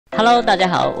Hello， 大家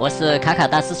好，我是卡卡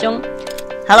大师兄。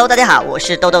Hello， 大家好，我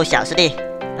是豆豆小师弟。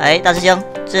哎，大师兄，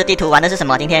这地图玩的是什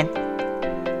么？今天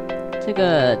这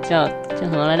个叫什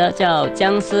么来着？叫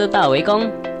僵尸大围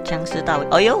攻。僵尸大围，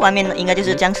哎呦，外面应该就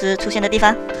是僵尸出现的地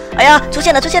方。哎呀，出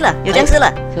现了，有僵尸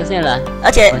了，出现了。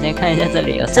而且我先看一下这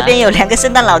里有啥。这边有2个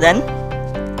圣诞老人，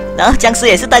然后僵尸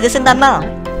也是戴着圣诞帽。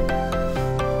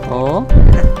哦，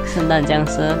圣诞僵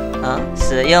尸啊，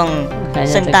使用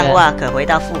圣诞袜可回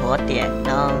到复活点，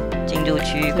然后进入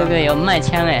区域。这个有卖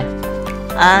枪哎。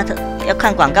啊，要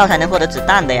看广告才能获得子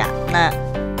弹的呀。那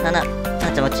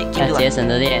怎么进入啊？要节省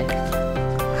的点，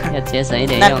要节省一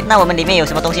点用。那我们里面有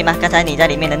什么东西吗？刚才你在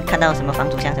里面能看到什么防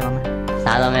毒箱什么吗？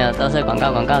啥都没有，都是广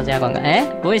告加广告。哎，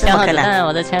不会消耗子弹啊，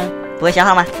我的枪。不会消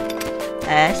耗吗？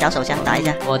哎，小手枪打一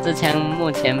下。我这枪目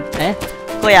前哎，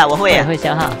会啊，我会啊。会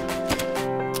消耗。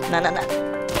那，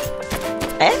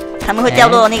哎，他们会掉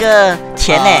落那个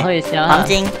钱呢？会消耗。黄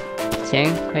金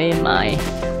钱可以买。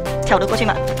跳得过去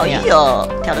吗？哎呦，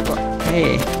跳得过。可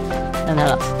以。让他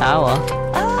老是打我。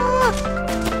啊！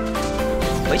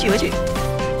回去。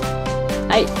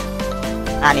哎，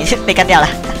啊，你是被干掉了？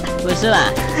不是吧？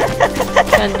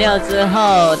干掉之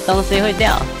后东西会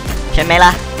掉，全没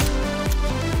了，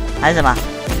还是什么？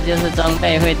这就是装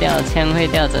备会掉，枪会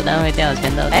掉，子弹会掉，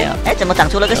全都掉。哎，怎么长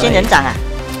出了个仙人掌啊？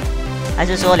还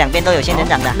是说两边都有仙人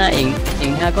掌的？那引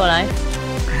他过来。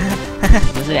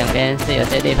不是两边，是有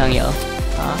些地方有。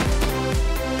啊？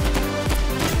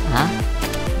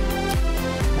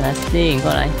把它吸引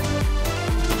过来，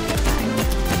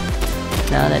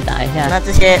然后再打一下。那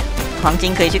这些黄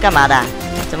金可以去干嘛的？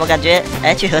怎么感觉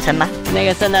哎去合成吗？那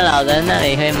个圣诞老人那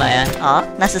里可以买啊。哦，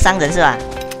那是商人是吧？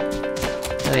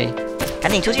对。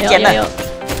赶紧出去捡了，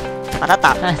把他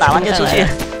打完就出去。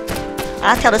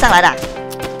啊，跳得上来的。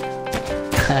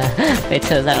被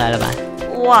撤上来了吧？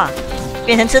哇，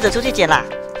变成车子出去捡啦！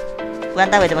不然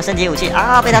待会怎么升级武器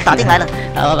啊？被他打进来了。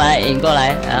然后把他引过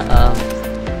来，然后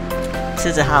狮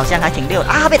子好像还挺溜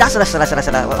啊！被打死了！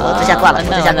我这下挂了，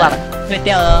会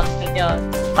掉哦，会掉。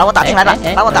把我打进来吧！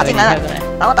把我打进来了！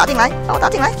把我打进来！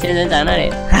仙人掌那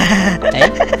里。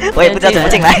我也不知道怎么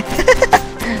进来。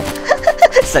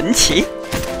神奇。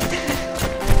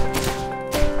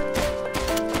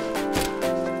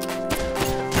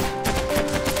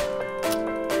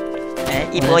哎，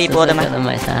一波一波的吗？能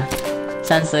买啥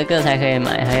？30个才可以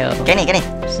买，还有给你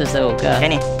45个，给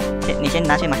你，你先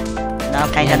拿去买，然后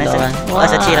看一下那是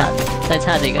27了，再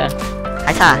差几个？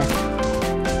还差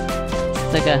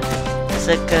这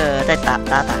个再打，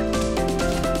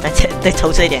再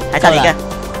抽出一点，还差几个？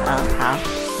啊，好，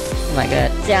买个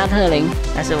加特林，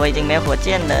但是我已经没有火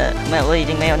箭了，我已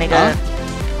经没有那个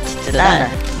子弹了。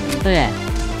对，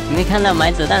你没看到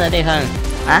买子弹的地方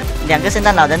啊？2个圣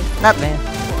诞老人，那没有。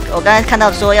我刚才看到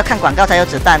说要看广告才有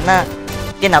子弹，那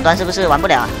电脑端是不是玩不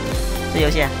了啊？这游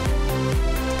戏？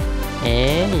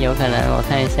诶，有可能，我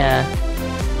看一下。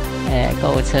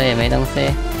购物车也没东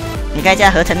西。你看一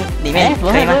下合成里面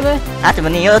可以吗？啊，怎么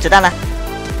你又有子弹了？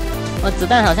我子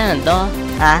弹好像很多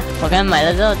啊！我刚买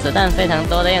了之后子弹非常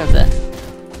多的样子。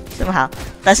这么好，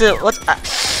但是我啊，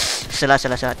死了，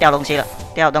掉东西了，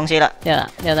掉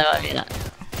在外面了。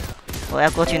我要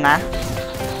过去拿。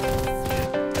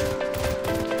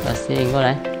我吸引过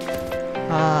来。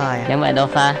哎呀，200多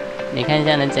发，你看一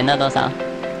下能捡到多少？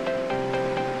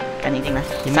赶紧进来。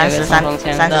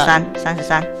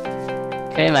33，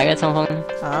可以买个冲锋。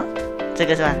啊，这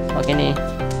个是吧？我给你。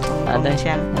冲锋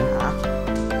枪，好，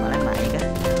我来买一个。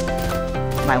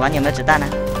买完有没有子弹呢？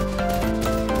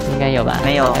应该有吧？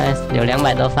没有。有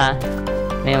200多发，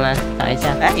没有吗？打一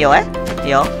下。哎，有。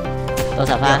多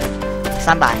少发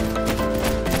？300。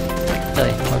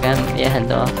对，我刚也很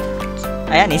多。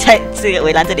哎呀，你在这个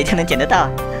围栏这里就能捡得到。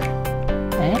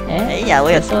哎呀，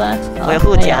我有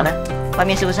护甲了，外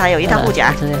面是不是还有一套护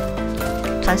甲？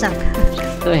穿上。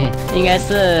对，应该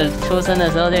是出生的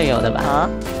时候就有的吧。好，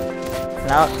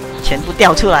然后全部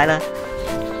掉出来了。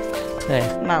对，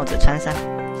帽子穿上，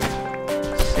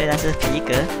虽然是皮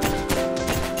革。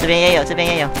这边也有，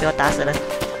被我打死了。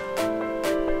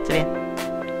这边，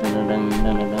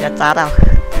不要扎到。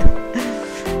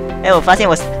哎，我发现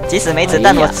我即使没子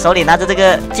弹，我手里拿着这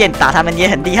个剑打他们也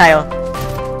很厉害哦。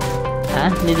啊？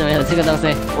你怎么有这个东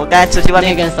西？我刚才出去外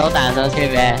面。那跟手打有什么区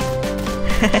别？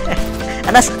啊，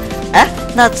那是，哎，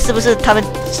那是不是他们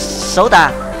手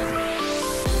打？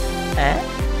哎，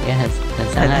也很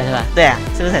伤害是吧？对啊，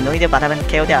是不是很容易就把他们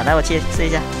KO 掉？来，我去试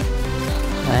一下。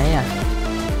哎呀，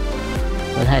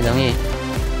不太容易。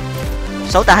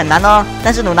手打很难哦，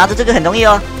但是你拿着这个很容易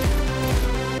哦。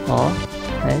哦，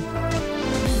哎。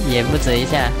也不止一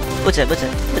下，不止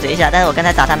一下。但是我刚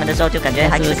才打他们的时候就感觉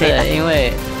还是可以的，因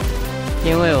为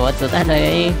因为我子弹的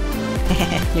原因，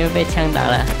因为被枪打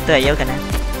了。对，有可能。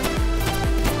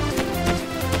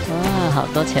哇，好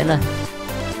多钱了，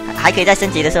还可以再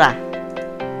升级的是吧？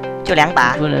就2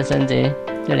把。不能升级，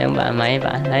就2把，买1把。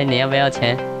来，你要不要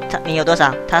钱？你有多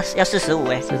少？他要45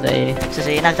哎。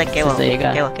41，那再给我。41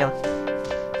个。给我。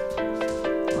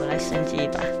我来升级1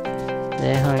把。直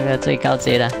接换一个最高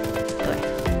级的。对，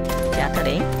加特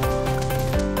林。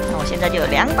那我现在就有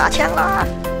2把枪啦。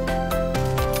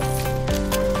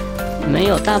没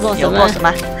有大 boss 吗？有 boss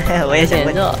吗？我也想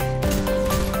问。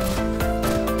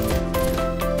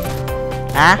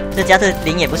啊，这加特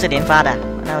林也不是连发的，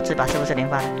那我这把是不是连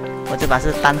发的？我这把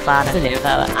是单发的。是连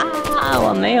发吧？啊，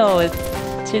我没有，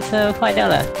汽车坏掉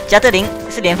了。加特林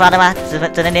是连发的吗？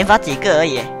只能连发几个而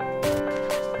已。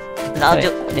然后就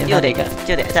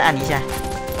得再按一下。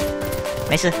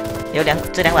没事，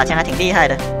这2把枪还挺厉害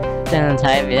的。这样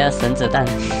才比较省子弹。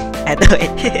哎，对。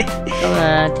动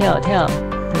啊，跳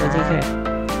出去。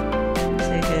这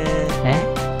个，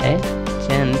哎，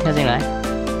先跳进来。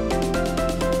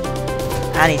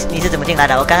啊，你是怎么进来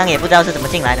的？我刚刚也不知道是怎么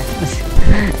进来的。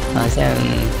好像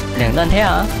2段跳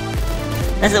啊。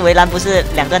但是围栏不是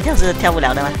2段跳是跳不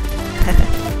了的吗？不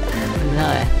知道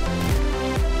哎。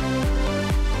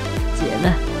解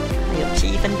了，还有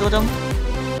7分多钟。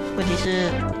问题是，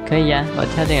可以呀，我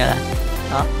跳进来了。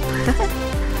好。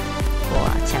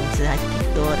哇，枪支还是挺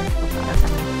多的，我爬到上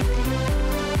面。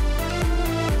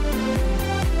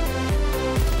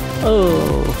哦，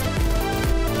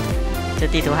这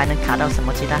地图还能卡到什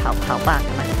么其他好 bug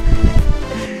吗？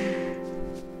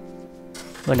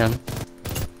不能，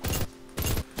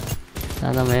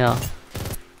啥都没有。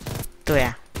对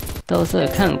啊，都是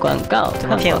看广告，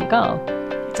看广告。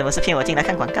怎么是骗我进来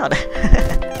看广告的？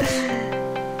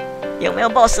有没有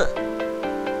boss？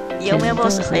 有没有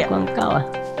boss？ 哎呀，广告啊！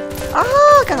啊，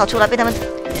刚好出来被他们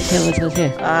跳不出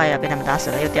去。哎呀，被他们打死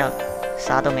了，又掉了，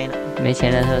啥都没了。没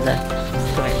钱了是不是？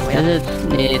对，但是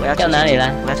你掉哪里了？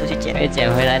我要出去捡，可以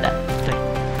捡回来的。对，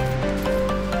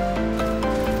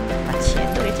把钱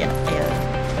都给捡了。哎呀，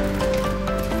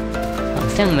好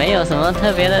像没有什么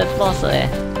特别的 boss 哎。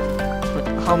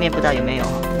后面不知道有没有，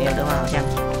没有的话好像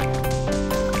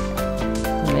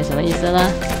没什么意思啦。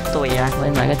对呀，我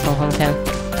也买个冲锋枪。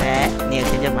哎，你有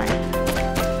钱就买。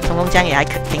冲锋枪也还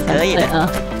挺可以的啊。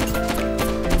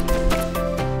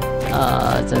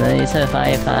只能一次发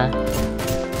1发。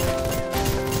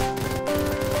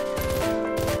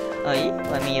哎，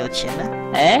外面有钱了。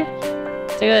哎，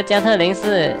这个加特林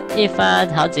是1发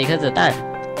好几颗子弹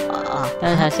啊，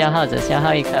但是它消耗只消耗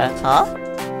1颗。哦，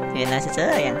原来是这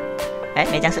样。哎，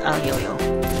没僵尸啊，有。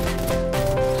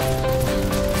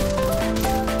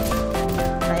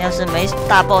那要是没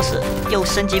大 boss， 又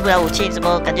升级不了武器，怎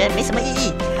么感觉没什么意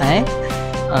义？哎，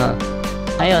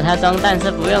还有它装弹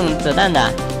是不用子弹的。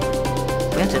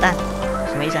不用子弹？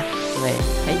什么意思啊？对，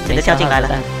哎，真的跳进来了，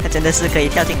它真的是可以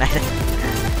跳进来的。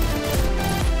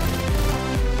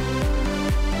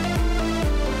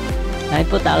哎，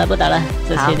不打了，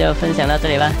这期就分享到这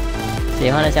里吧。喜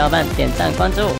欢的小伙伴点赞关注。